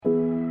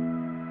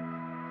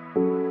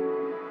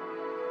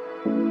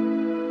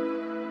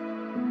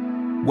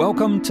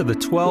Welcome to the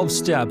 12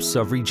 Steps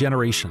of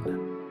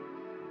Regeneration.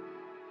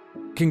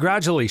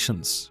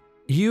 Congratulations!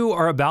 You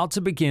are about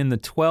to begin the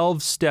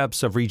 12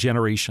 Steps of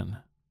Regeneration.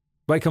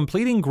 By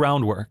completing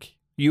groundwork,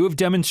 you have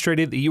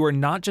demonstrated that you are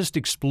not just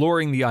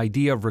exploring the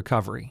idea of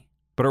recovery,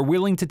 but are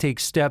willing to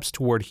take steps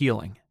toward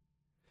healing.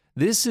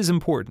 This is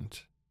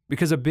important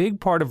because a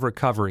big part of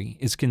recovery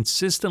is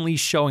consistently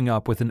showing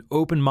up with an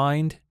open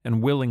mind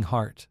and willing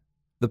heart.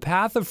 The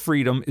path of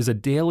freedom is a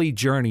daily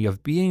journey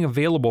of being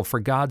available for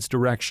God's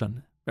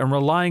direction and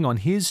relying on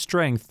His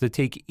strength to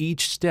take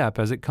each step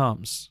as it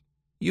comes.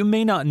 You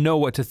may not know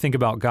what to think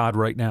about God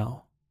right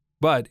now,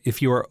 but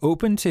if you are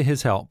open to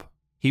His help,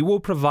 He will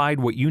provide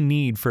what you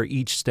need for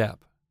each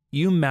step.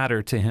 You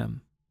matter to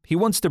Him. He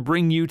wants to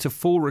bring you to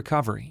full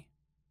recovery,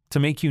 to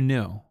make you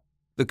new.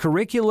 The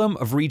curriculum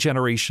of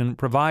regeneration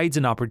provides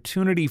an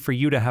opportunity for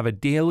you to have a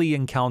daily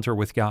encounter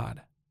with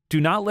God.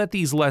 Do not let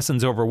these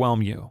lessons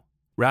overwhelm you.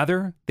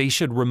 Rather, they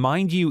should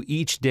remind you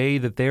each day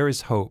that there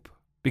is hope,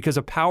 because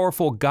a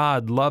powerful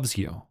God loves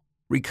you.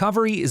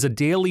 Recovery is a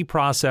daily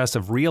process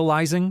of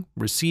realizing,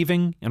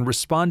 receiving, and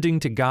responding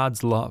to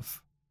God's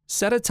love.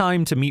 Set a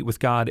time to meet with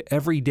God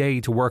every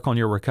day to work on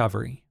your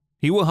recovery.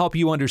 He will help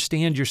you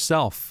understand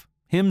yourself,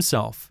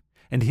 Himself,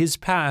 and His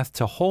path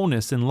to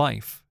wholeness in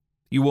life.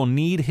 You will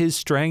need His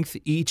strength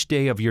each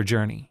day of your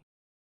journey.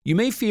 You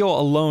may feel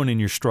alone in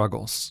your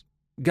struggles.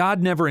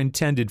 God never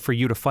intended for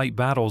you to fight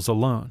battles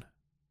alone.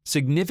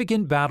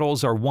 Significant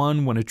battles are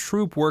won when a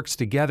troop works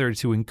together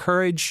to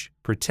encourage,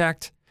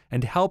 protect,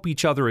 and help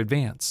each other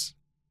advance.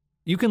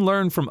 You can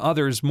learn from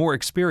others more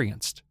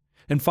experienced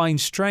and find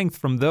strength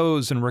from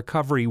those in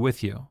recovery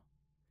with you.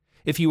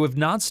 If you have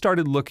not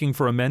started looking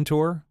for a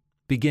mentor,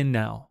 begin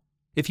now.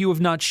 If you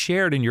have not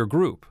shared in your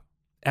group,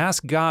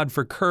 ask God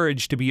for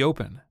courage to be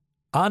open.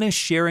 Honest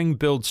sharing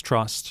builds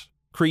trust,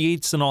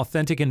 creates an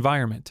authentic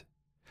environment,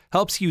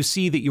 helps you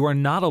see that you are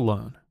not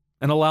alone,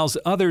 and allows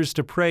others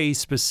to pray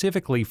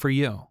specifically for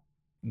you.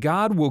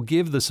 God will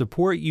give the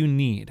support you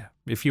need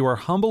if you are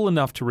humble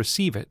enough to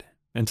receive it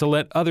and to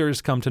let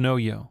others come to know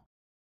you.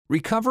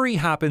 Recovery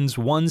happens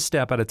one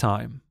step at a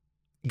time.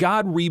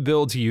 God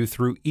rebuilds you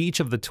through each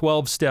of the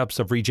 12 steps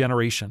of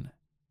regeneration.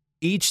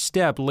 Each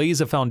step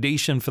lays a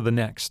foundation for the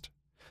next.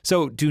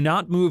 So do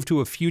not move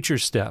to a future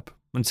step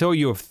until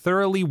you have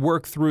thoroughly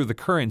worked through the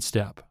current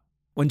step.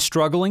 When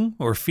struggling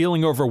or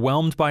feeling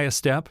overwhelmed by a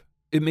step,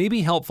 it may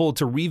be helpful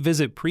to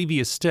revisit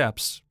previous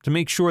steps to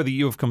make sure that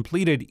you have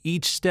completed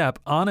each step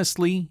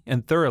honestly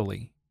and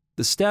thoroughly.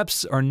 The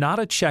steps are not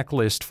a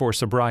checklist for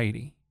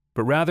sobriety,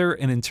 but rather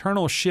an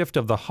internal shift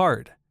of the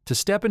heart to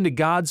step into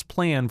God's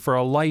plan for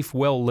a life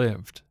well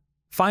lived.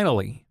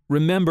 Finally,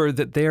 remember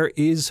that there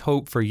is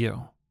hope for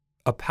you.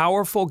 A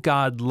powerful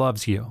God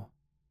loves you.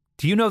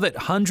 Do you know that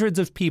hundreds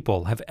of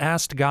people have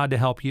asked God to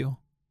help you?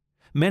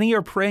 Many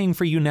are praying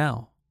for you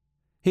now.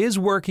 His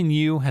work in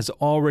you has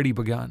already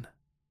begun.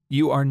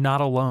 You are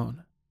not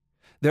alone.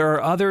 There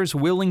are others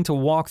willing to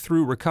walk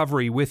through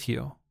recovery with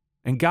you,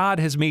 and God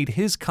has made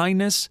His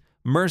kindness,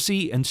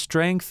 mercy, and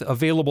strength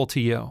available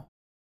to you.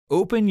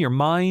 Open your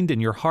mind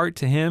and your heart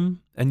to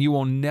Him, and you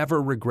will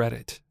never regret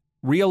it.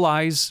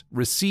 Realize,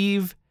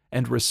 receive,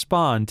 and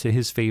respond to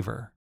His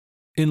favor.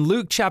 In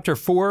Luke chapter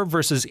 4,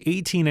 verses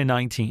 18 and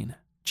 19,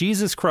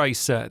 Jesus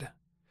Christ said,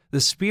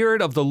 "The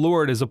Spirit of the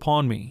Lord is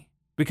upon me,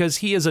 because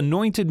He has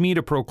anointed me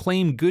to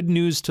proclaim good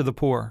news to the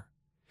poor.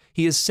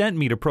 He has sent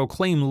me to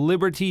proclaim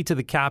liberty to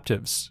the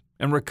captives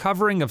and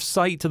recovering of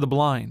sight to the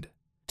blind,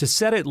 to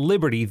set at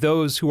liberty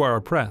those who are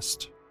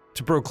oppressed,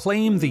 to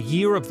proclaim the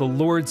year of the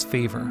Lord's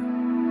favor."